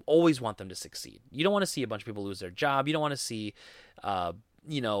we should always want them to succeed. You don't want to see a bunch of people lose their job. You don't want to see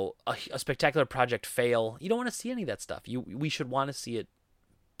a spectacular project fail. You don't want to see any of that stuff. We should want to see it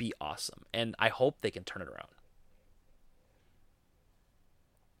be awesome, and I hope they can turn it around.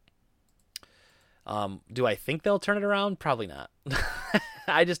 Do I think they'll turn it around? Probably not.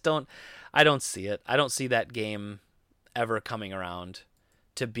 I just don't. I don't see it. I don't see that game ever coming around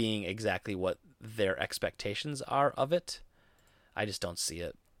to being exactly what their expectations are of it. I just don't see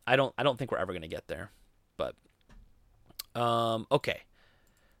it. I don't think we're ever going to get there. But okay.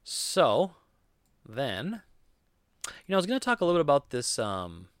 So then, I was going to talk a little bit about this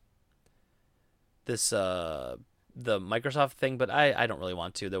the Microsoft thing, but I don't really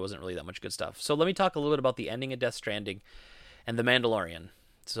want to. There wasn't really that much good stuff. So let me talk a little bit about the ending of Death Stranding and The Mandalorian.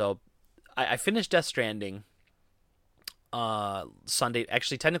 So I finished Death Stranding Sunday,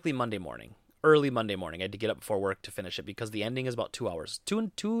 actually technically Monday morning, early Monday morning. I had to get up before work to finish it because the ending is about 2 hours, two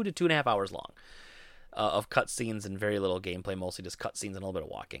to 2.5 hours long, of cutscenes and very little gameplay, mostly just cutscenes and a little bit of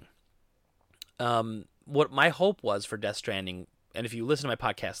walking. What my hope was for Death Stranding, and if you listen to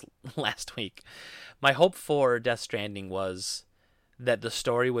my podcast last week, my hope for Death Stranding was that the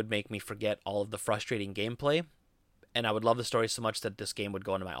story would make me forget all of the frustrating gameplay, and I would love the story so much that this game would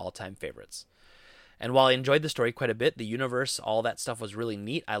go into my all-time favorites. And while I enjoyed the story quite a bit, the universe, all that stuff was really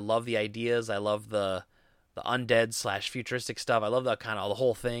neat. I love the ideas. I love the undead / futuristic stuff. I love that kind of the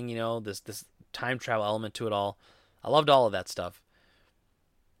whole thing, this time travel element to it all. I loved all of that stuff.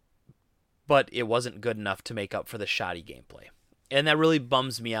 But it wasn't good enough to make up for the shoddy gameplay. And that really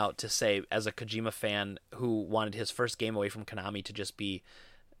bums me out to say, as a Kojima fan who wanted his first game away from Konami to just be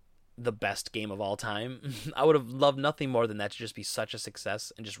the best game of all time, I would have loved nothing more than that to just be such a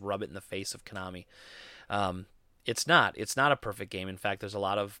success and just rub it in the face of Konami. It's not a perfect game. In fact, there's a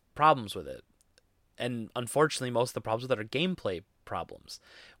lot of problems with it. And unfortunately, most of the problems with it are gameplay problems,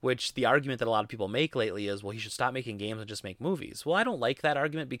 which the argument that a lot of people make lately is, well, he should stop making games and just make movies. Well, I don't like that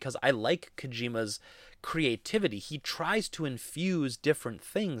argument because I like Kojima's creativity. He tries to infuse different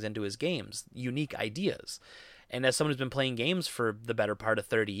things into his games, unique ideas. And as someone who's been playing games for the better part of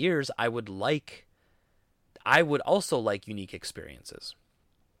 30 years, I would also like unique experiences.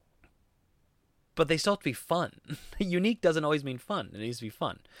 But they still have to be fun. Unique doesn't always mean fun. It needs to be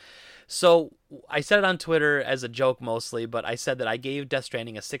fun. So I said it on Twitter as a joke mostly, but I said that I gave Death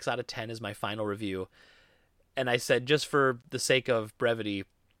Stranding a 6 out of 10 as my final review. And I said, just for the sake of brevity,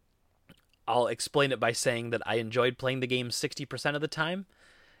 I'll explain it by saying that I enjoyed playing the game 60% of the time,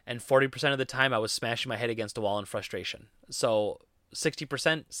 and 40% of the time I was smashing my head against a wall in frustration. So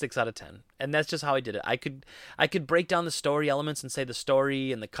 60%, 6 out of 10. And that's just how I did it. I could break down the story elements and say the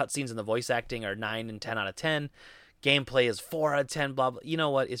story and the cutscenes and the voice acting are 9 and 10 out of 10. Gameplay is 4 out of 10, blah, blah. You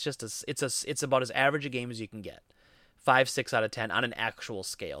know what? It's just it's about as average a game as you can get. 5, 6 out of 10 on an actual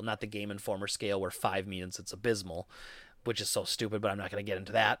scale, not the Game Informer scale where 5 means it's abysmal, which is so stupid, but I'm not going to get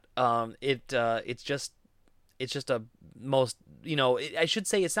into that. It's just a most, I should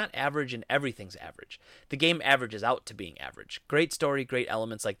say it's not average and everything's average. The game averages out to being average. Great story, great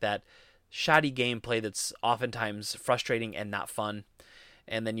elements like that. Shoddy gameplay that's oftentimes frustrating and not fun.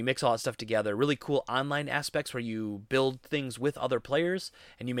 And then you mix all that stuff together. Really cool online aspects where you build things with other players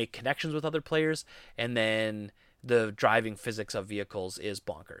and you make connections with other players. And then the driving physics of vehicles is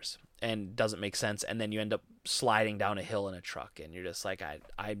bonkers and doesn't make sense. And then you end up sliding down a hill in a truck. And you're just like,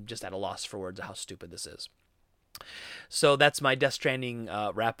 I'm just at a loss for words of how stupid this is. So that's my Death Stranding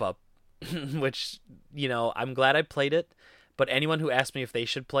wrap up, which, I'm glad I played it. But anyone who asks me if they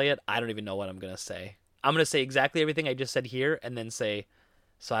should play it, I don't even know what I'm going to say. I'm going to say exactly everything I just said here and then say,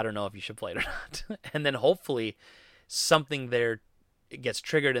 so I don't know if you should play it or not. And then hopefully something there gets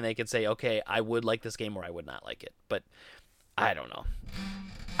triggered and they can say, okay, I would like this game or I would not like it. But I don't know.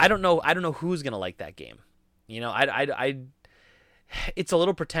 I don't know who's going to like that game. It's a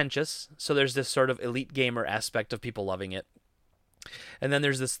little pretentious. So there's this sort of elite gamer aspect of people loving it. And then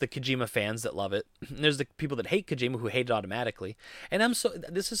there's the Kojima fans that love it. And there's the people that hate Kojima who hate it automatically. And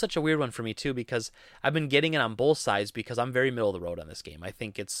this is such a weird one for me too, because I've been getting it on both sides because I'm very middle of the road on this game. I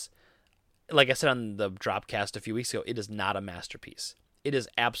think it's, like I said on the Dropcast a few weeks ago, it is not a masterpiece. It is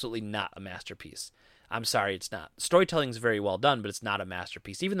absolutely not a masterpiece. I'm sorry, it's not. Storytelling is very well done, but it's not a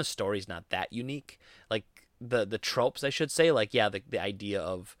masterpiece. Even the story's not that unique. Like the tropes, I should say, like, yeah, the idea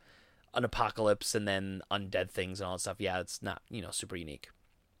of an apocalypse and then undead things and all that stuff. Yeah, it's not, super unique.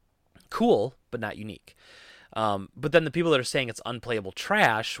 Cool, but not unique. But then the people that are saying it's unplayable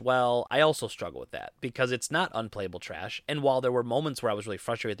trash, well, I also struggle with that because it's not unplayable trash. And while there were moments where I was really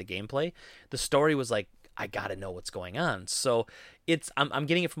frustrated with the gameplay, the story was like, I gotta know what's going on. So I'm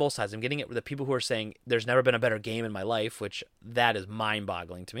getting it from both sides. I'm getting it with the people who are saying there's never been a better game in my life, which that is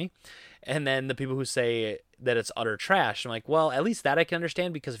mind-boggling to me. And then the people who say that it's utter trash. I'm like, well, at least that I can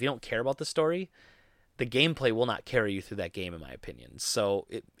understand, because if you don't care about the story, the gameplay will not carry you through that game, in my opinion. So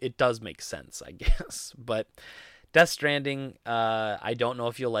it does make sense, I guess. But Death Stranding, I don't know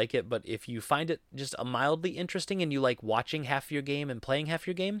if you'll like it, but if you find it just a mildly interesting and you like watching half your game and playing half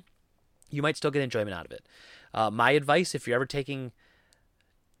your game, you might still get enjoyment out of it. My advice, if you're ever taking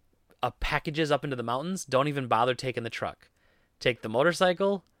packages up into the mountains, don't even bother taking the truck. Take the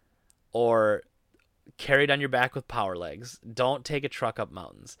motorcycle or carry it on your back with power legs. Don't take a truck up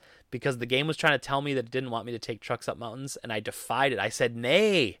mountains, because the game was trying to tell me that it didn't want me to take trucks up mountains, and I defied it. I said,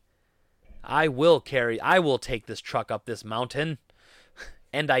 nay, I will take this truck up this mountain.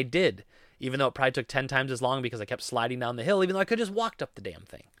 And I did, even though it probably took 10 times as long because I kept sliding down the hill, even though I could just walked up the damn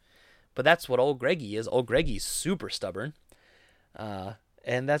thing. But that's what old Greggy is. Old Greggy's super stubborn.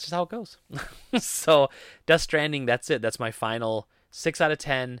 And that's just how it goes. So Death Stranding, that's it. That's my final 6 out of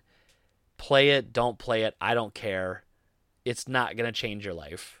 10. Play it, don't play it, I don't care. It's not going to change your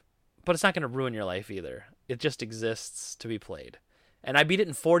life. But it's not going to ruin your life either. It just exists to be played. And I beat it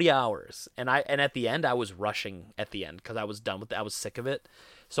in 40 hours. And at the end, I was rushing at the end because I was done with it. I was sick of it.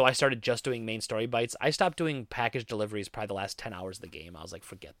 So I started just doing main story bites. I stopped doing package deliveries probably the last 10 hours of the game. I was like,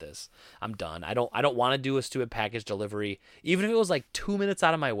 forget this. I'm done. I don't want to do a stupid package delivery. Even if it was like 2 minutes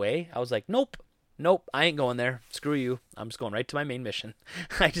out of my way, I was like, nope, I ain't going there. Screw you. I'm just going right to my main mission.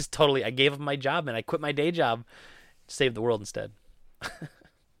 I gave up my job and I quit my day job to save the world instead.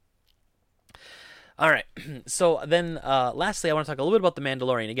 All right. So then lastly, I want to talk a little bit about The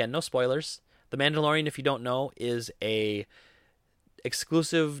Mandalorian. Again, no spoilers. The Mandalorian, if you don't know, is a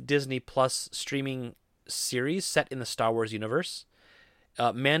exclusive Disney Plus streaming series set in the Star Wars universe.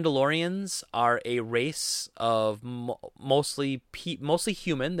 Mandalorians are a race of mostly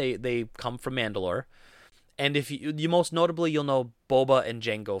human. They come from Mandalore. And if you most notably, you'll know Boba and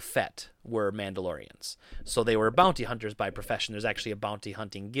Jango Fett were Mandalorians. So they were bounty hunters by profession. There's actually a bounty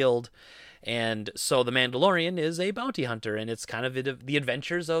hunting guild. And so the Mandalorian is a bounty hunter, and it's kind of the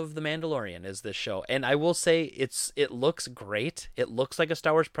adventures of the Mandalorian is this show. And I will say it looks great. It looks like a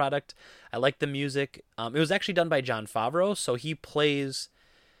Star Wars product. I like the music. It was actually done by Jon Favreau, so he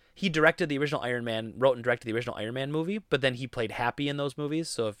directed the original Iron Man, wrote and directed the original Iron Man movie, but then he played Happy in those movies.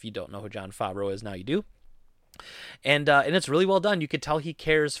 So if you don't know who Jon Favreau is, now you do. And it's really well done. You could tell he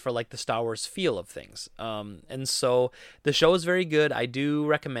cares for like the Star Wars feel of things. And so the show is very good. I do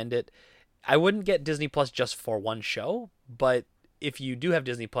recommend it. I wouldn't get Disney Plus just for one show, but if you do have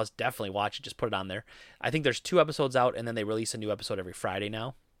Disney Plus, definitely watch it. Just put it on there. I think there's 2 episodes out, and then they release a new episode every Friday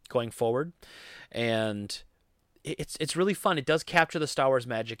now going forward. And it's really fun. It does capture the Star Wars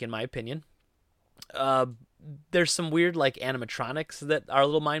magic, in my opinion. There's some weird like animatronics that are a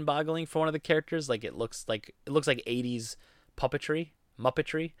little mind-boggling for one of the characters. Like it looks like 80s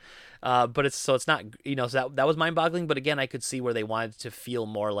Muppetry. But it's not, so that was mind-boggling. But again, I could see where they wanted to feel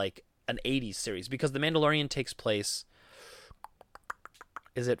more like an 80s series, because The Mandalorian takes place,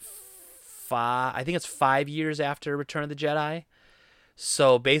 I think it's 5 years after Return of the Jedi.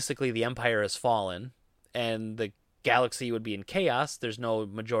 So basically the Empire has fallen and the galaxy would be in chaos. There's no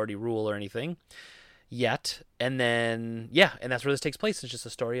majority rule or anything yet. And then, and that's where this takes place. It's just a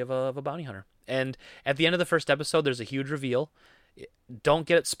story of a bounty hunter. And at the end of the first episode, there's a huge reveal. Don't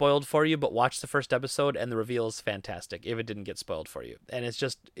get it spoiled for you, but watch the first episode, and the reveal is fantastic if it didn't get spoiled for you. And it's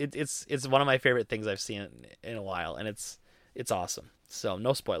just, it's one of my favorite things I've seen in a while, and it's awesome. So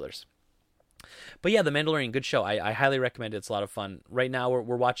no spoilers. But yeah, The Mandalorian, good show. I highly recommend it. It's a lot of fun. Right now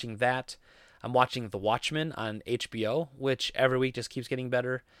we're watching that. I'm watching The Watchmen on HBO, which every week just keeps getting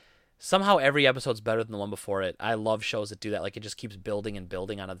better. Somehow every episode's better than the one before it. I love shows that do that. Like it just keeps building and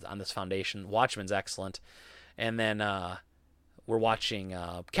building on this foundation. Watchmen's excellent. And then we're watching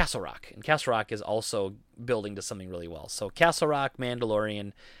Castle Rock. And Castle Rock is also building to something really well. So Castle Rock,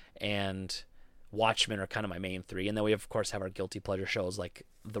 Mandalorian, and Watchmen are kind of my main 3. And then we, of course, have our guilty pleasure shows like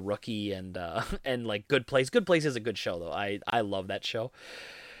The Rookie and like Good Place. Good Place is a good show, though. I love that show.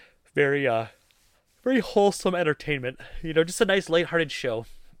 Very wholesome entertainment. Just a nice lighthearted show.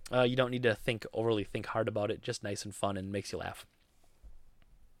 You don't need to overly think hard about it. Just nice and fun and makes you laugh.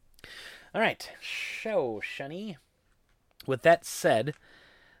 All right. Show, Shunny. With that said,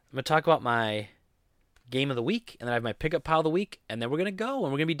 I'm going to talk about my game of the week, and then I have my pickup pile of the week, and then we're going to go,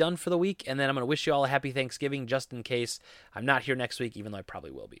 and we're going to be done for the week, and then I'm going to wish you all a happy Thanksgiving just in case I'm not here next week, even though I probably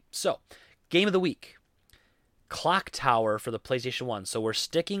will be. So, game of the week. Clock Tower for the PlayStation 1. So we're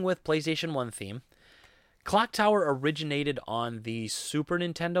sticking with PlayStation 1 theme. Clock Tower originated on the Super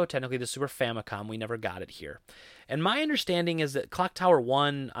Nintendo, technically the Super Famicom. We never got it here. And my understanding is that Clock Tower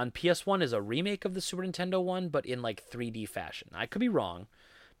 1 on PS1 is a remake of the Super Nintendo one, but in like 3D fashion. I could be wrong,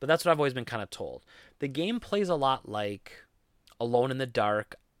 but that's what I've always been kind of told. The game plays a lot like Alone in the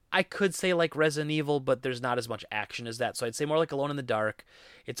Dark. I could say like Resident Evil, but there's not as much action as that. So I'd say more like Alone in the Dark.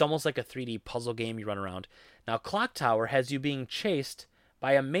 It's almost like a 3D puzzle game you run around. Now, Clock Tower has you being chased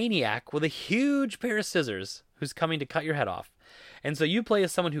by a maniac with a huge pair of scissors who's coming to cut your head off. And so you play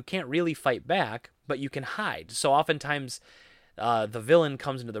as someone who can't really fight back, but you can hide. So oftentimes the villain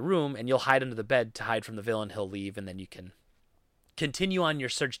comes into the room and you'll hide under the bed to hide from the villain. He'll leave and then you can continue on your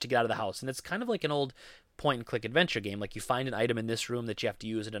search to get out of the house. And it's kind of like an old point and click adventure game. Like you find an item in this room that you have to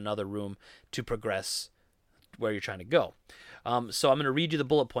use in another room to progress where you're trying to go. So I'm going to read you the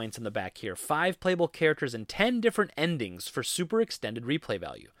bullet points in the back here. 5 playable characters and 10 different endings for super extended replay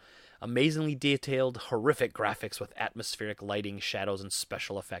value. Amazingly detailed, horrific graphics with atmospheric lighting, shadows, and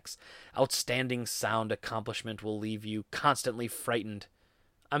special effects. Outstanding sound accomplishment will leave you constantly frightened.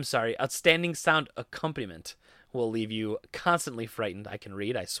 Outstanding sound accompaniment will leave you constantly frightened. I can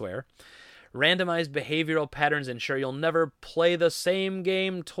read, I swear. Randomized behavioral patterns ensure you'll never play the same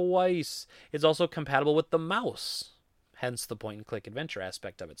game twice. It's also compatible with the mouse, hence the point-and-click adventure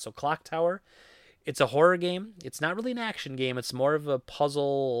aspect of it. So Clock Tower, it's a horror game. It's not really an action game. It's more of a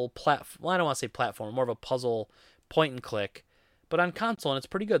puzzle well, I don't want to say platform, more of a puzzle point-and-click, but on console, and it's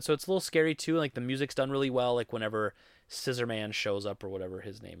pretty good. So it's a little scary, too. Like, the music's done really well, like whenever Scissor Man shows up or whatever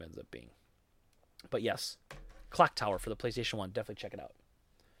his name ends up being. But yes, Clock Tower for the PlayStation 1. Definitely check it out.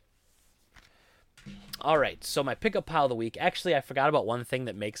 All right, so my pickup pile of the week. Actually, I forgot about one thing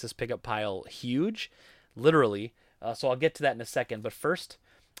that makes this pickup pile huge, literally. So I'll get to that in a second. But first,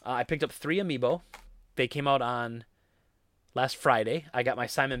 I picked up 3 amiibo. They came out on last Friday. I got my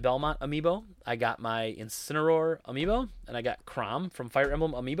Simon Belmont amiibo. I got my Incineroar amiibo. And I got Chrom from Fire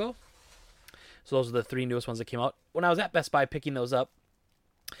Emblem amiibo. So those are the 3 newest ones that came out. When I was at Best Buy picking those up,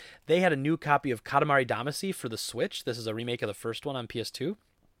 they had a new copy of Katamari Damacy for the Switch. This is a remake of the first one on PS2.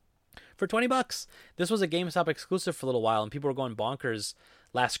 For $20. This was a GameStop exclusive for a little while, and people were going bonkers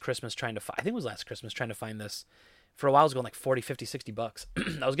last Christmas trying to find, I think it was last Christmas, trying to find this. For a while, it was going like 40, 50, 60 bucks.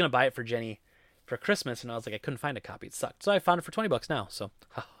 I was going to buy it for Jenny for Christmas, and I was like, I couldn't find a copy. It sucked. So I found it for $20 now. So,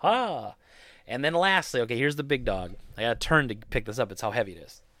 ha-ha. And then lastly, okay, here's the big dog. I got to turn to pick this up. It's how heavy it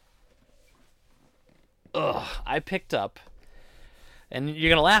is. I picked up, and you're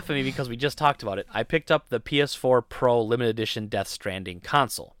going to laugh at me because we just talked about it. I picked up the PS4 Pro Limited Edition Death Stranding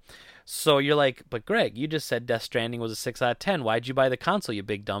console. So you're like, but Greg, you just said Death Stranding was a 6 out of 10. Why'd you buy the console, you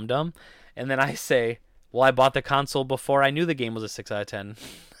big dum-dum? And then I say, well, I bought the console before I knew the game was a 6 out of 10.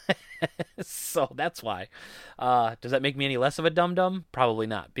 So that's why. Does that make me any less of a dum-dum? Probably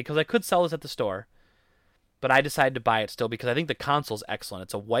not, because I could sell this at the store. But I decided to buy it still because I think the console's excellent.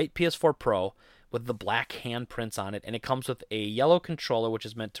 It's a white PS4 Pro with the black handprints on it, and it comes with a yellow controller, which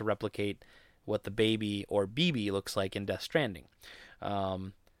is meant to replicate what the baby or BB looks like in Death Stranding.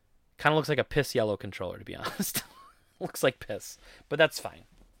 Kind of looks like a piss yellow controller, to be honest. Looks like piss, but that's fine.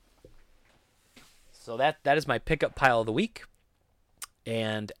 So that is my pickup pile of the week.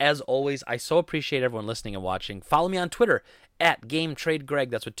 And as always, I so appreciate everyone listening and watching. Follow me on Twitter at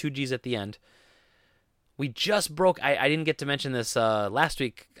GameTradeGreg. That's with 2 G's at the end. We just broke, I didn't get to mention this last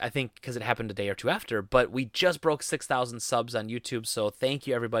week, I think because it happened a day or two after, but we just broke 6,000 subs on YouTube, so thank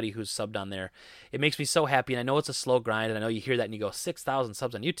you everybody who's subbed on there. It makes me so happy, and I know it's a slow grind, and I know you hear that and you go, 6,000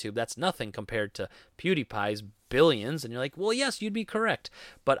 subs on YouTube, that's nothing compared to PewDiePie's billions, and you're like, well, yes, you'd be correct,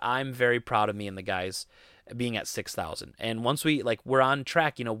 but I'm very proud of me and the guys being at 6,000, and once we're on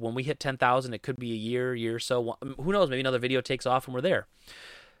track, when we hit 10,000, it could be a year or so, who knows, maybe another video takes off and we're there,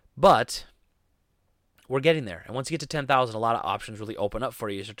 but we're getting there. And once you get to 10,000, a lot of options really open up for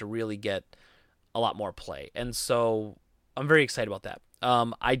you. You start to really get a lot more play. And so I'm very excited about that.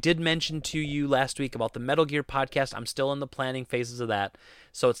 I did mention to you last week about the Metal Gear podcast. I'm still in the planning phases of that.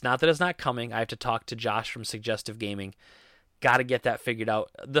 So it's not that it's not coming. I have to talk to Josh from Suggestive Gaming. Got to get that figured out.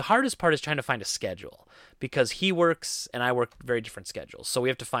 The hardest part is trying to find a schedule because he works and I work very different schedules. So we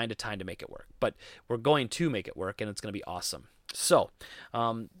have to find a time to make it work. But we're going to make it work, and it's going to be awesome. So,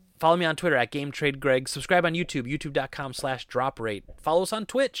 follow me on Twitter at GameTradeGreg. Subscribe on YouTube, youtube.com/droprate. Follow us on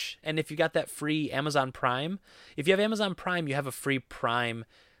Twitch. And if you got that free Amazon Prime, if you have Amazon Prime, you have a free Prime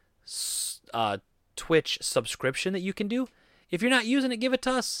Twitch subscription that you can do. If you're not using it, give it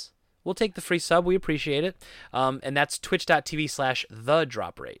to us. We'll take the free sub. We appreciate it. And that's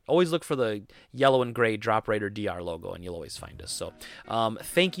twitch.tv/thedroprate. Always look for the yellow and gray Droprate or DR logo, and you'll always find us. So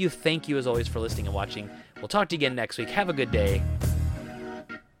thank you as always for listening and watching. We'll talk to you again next week. Have a good day.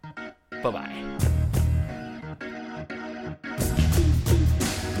 Bye-bye.